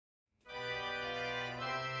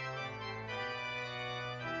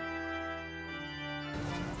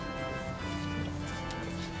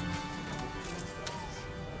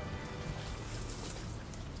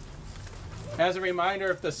As a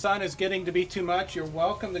reminder, if the sun is getting to be too much, you're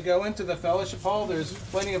welcome to go into the fellowship hall. There's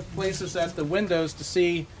plenty of places at the windows to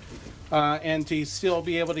see and to still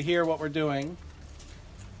be able to hear what we're doing.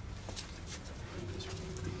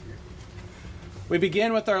 We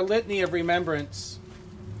begin with our litany of remembrance.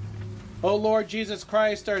 O Lord Jesus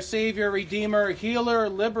Christ, our Savior, Redeemer, Healer,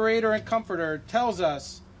 Liberator, and Comforter, tells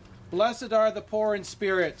us, "Blessed are the poor in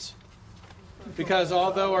spirit, because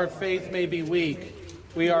although our faith may be weak,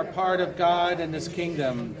 we are part of God and His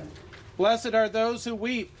kingdom. Blessed are those who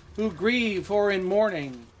weep, who grieve, or in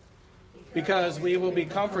mourning, because we will be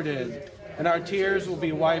comforted, and our tears will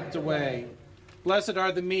be wiped away. Blessed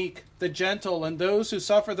are the meek, the gentle, and those who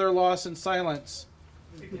suffer their loss in silence,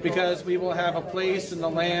 because we will have a place in the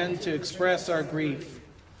land to express our grief.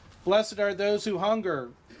 Blessed are those who hunger,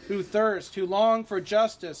 who thirst, who long for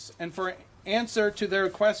justice and for answer to their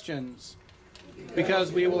questions,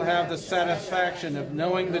 because we will have the satisfaction of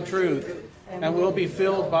knowing the truth and will be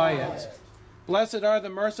filled by it. Blessed are the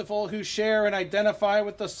merciful who share and identify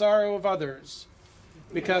with the sorrow of others,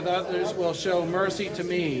 because others will show mercy to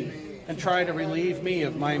me and try to relieve me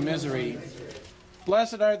of my misery.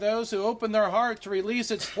 Blessed are those who open their heart to release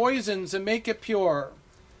its poisons and make it pure,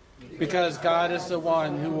 because God is the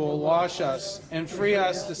one who will wash us and free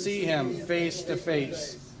us to see Him face to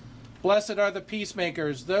face. Blessed are the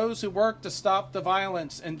peacemakers, those who work to stop the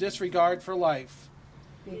violence and disregard for life,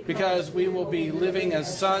 because we will be living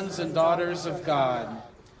as sons and daughters of God.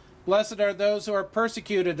 Blessed are those who are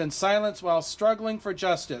persecuted and silenced while struggling for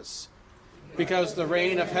justice, because the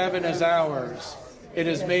reign of heaven is ours. It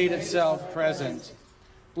has made itself present.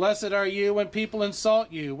 Blessed are you when people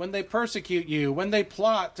insult you, when they persecute you, when they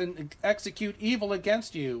plot and execute evil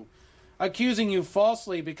against you, accusing you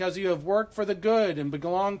falsely because you have worked for the good and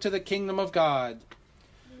belong to the kingdom of God.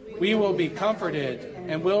 We will be comforted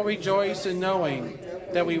and will rejoice in knowing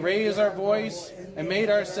that we raised our voice and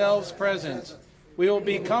made ourselves present. We will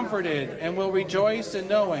be comforted and will rejoice in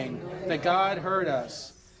knowing that God heard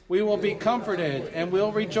us. We will be comforted and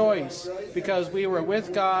will rejoice because we were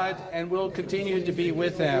with God and will continue to be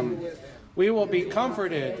with Him. We will be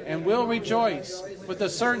comforted and will rejoice with the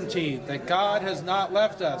certainty that God has not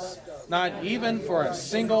left us, not even for a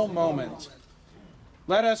single moment.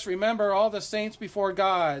 Let us remember all the saints before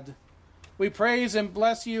God. We praise and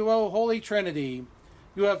bless you, O Holy Trinity.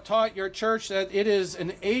 You have taught your church that it is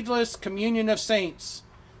an ageless communion of saints.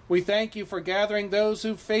 We thank you for gathering those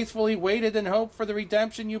who faithfully waited and hoped for the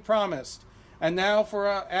redemption you promised, and now for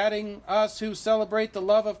adding us who celebrate the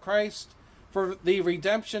love of Christ for the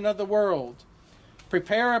redemption of the world.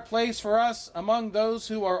 Prepare a place for us among those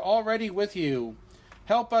who are already with you.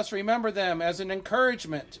 Help us remember them as an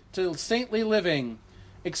encouragement to saintly living,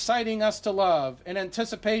 exciting us to love, in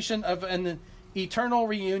anticipation of an eternal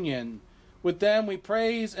reunion. With them we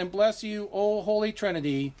praise and bless you, O Holy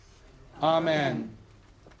Trinity. Amen.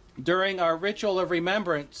 During our ritual of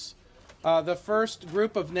remembrance, the first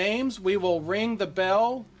group of names, we will ring the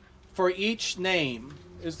bell for each name.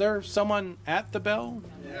 Is there someone at the bell?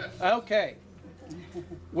 Yes. Okay.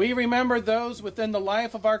 We remember those within the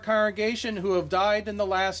life of our congregation who have died in the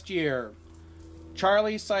last year.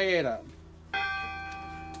 Charlie Saeta,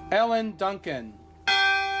 Ellen Duncan,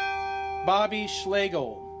 Bobby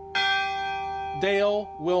Schlegel, Dale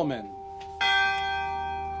Willman.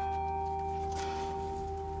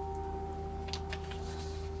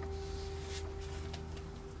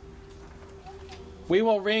 We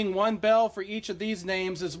will ring one bell for each of these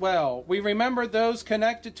names as well. We remember those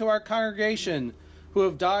connected to our congregation who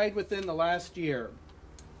have died within the last year.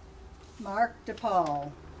 Mark DePaul,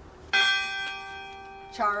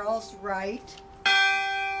 Charles Rite,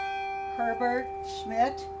 Herbert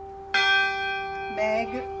Schmidt,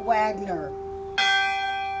 Meg Wagner.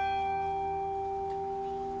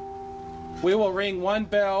 We will ring one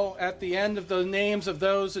bell at the end of the names of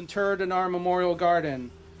those interred in our memorial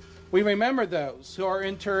garden. We remember those who are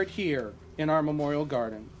interred here in our memorial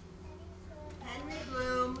garden. Henry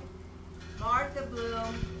Bloom, Martha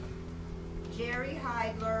Bloom, Jerry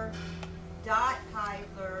Heidler, Dot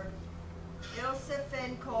Heidler, Ilse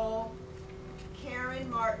Fencole, Karen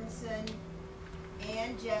Martinson,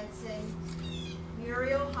 Ann Jensen,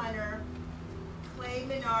 Muriel Hunter, Clay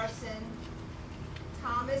Minarson,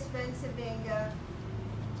 Thomas Bensavinga,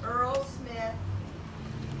 Earl Smith,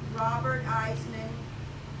 Robert Eisman,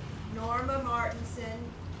 Norma Martinson,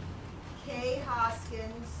 Kay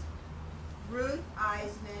Hoskins, Ruth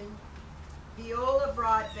Eisman, Viola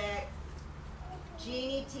Broadbeck,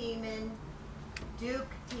 Jeannie Tiemann, Duke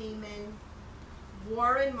Tiemann,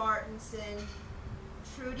 Warren Martinson,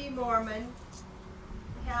 Trudy Mormon,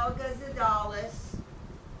 Helga Zadalis,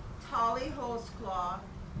 Tolly Holzclaw,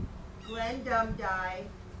 Glenn Dumdye,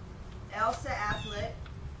 Elsa Aplett,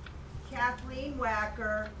 Kathleen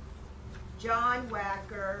Wacker, John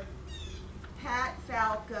Wacker, Pat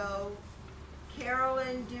Falco,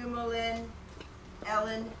 Carolyn Dumoulin,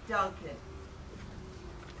 Ellen Duncan.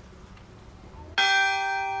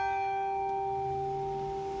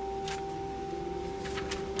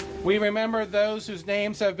 We remember those whose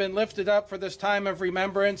names have been lifted up for this time of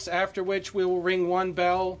remembrance, after which we will ring one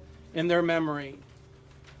bell in their memory.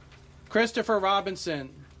 Christopher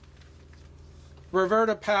Robinson,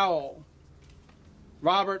 Roberta Powell,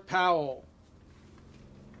 Robert Powell,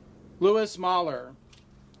 Louis Mahler,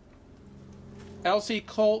 Elsie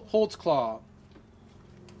Holtzclaw,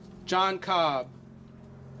 John Cobb,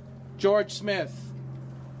 George Smith,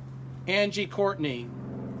 Angie Courtney,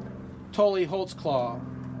 Tully Holtzclaw.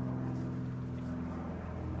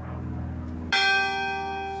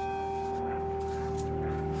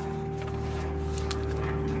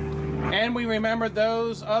 And we remember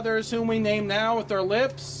those others whom we name now with our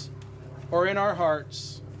lips or in our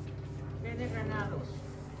hearts.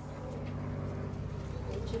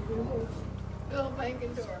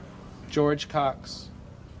 George Cox,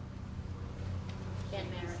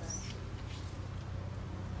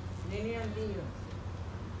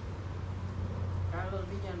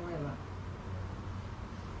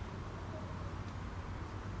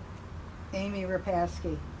 Amy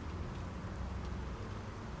Rapaski.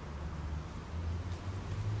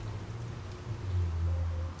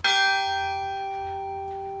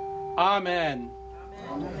 Amen.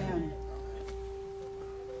 Amen.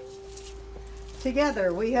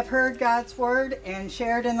 Together we have heard God's word and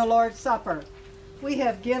shared in the Lord's Supper. We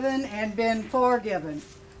have given and been forgiven.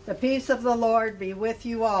 The peace of the Lord be with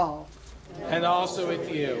you all. And also with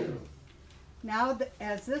you. Now,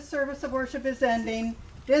 as this service of worship is ending,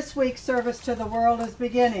 this week's service to the world is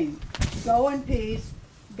beginning. Go in peace.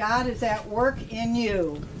 God is at work in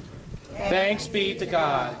you. Thanks be to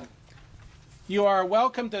God. You are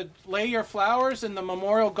welcome to lay your flowers in the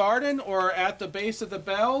memorial garden or at the base of the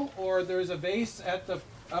bell, or there's a vase at the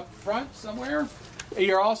up front somewhere.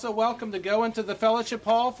 You're also welcome to go into the fellowship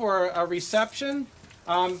hall for a reception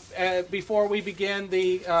before we begin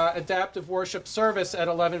the adaptive worship service at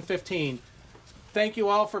 11:15. Thank you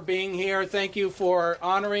all for being here. Thank you for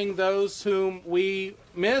honoring those whom we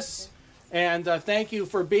miss. And thank you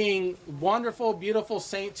for being wonderful, beautiful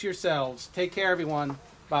saints yourselves. Take care, everyone.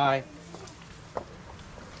 Bye.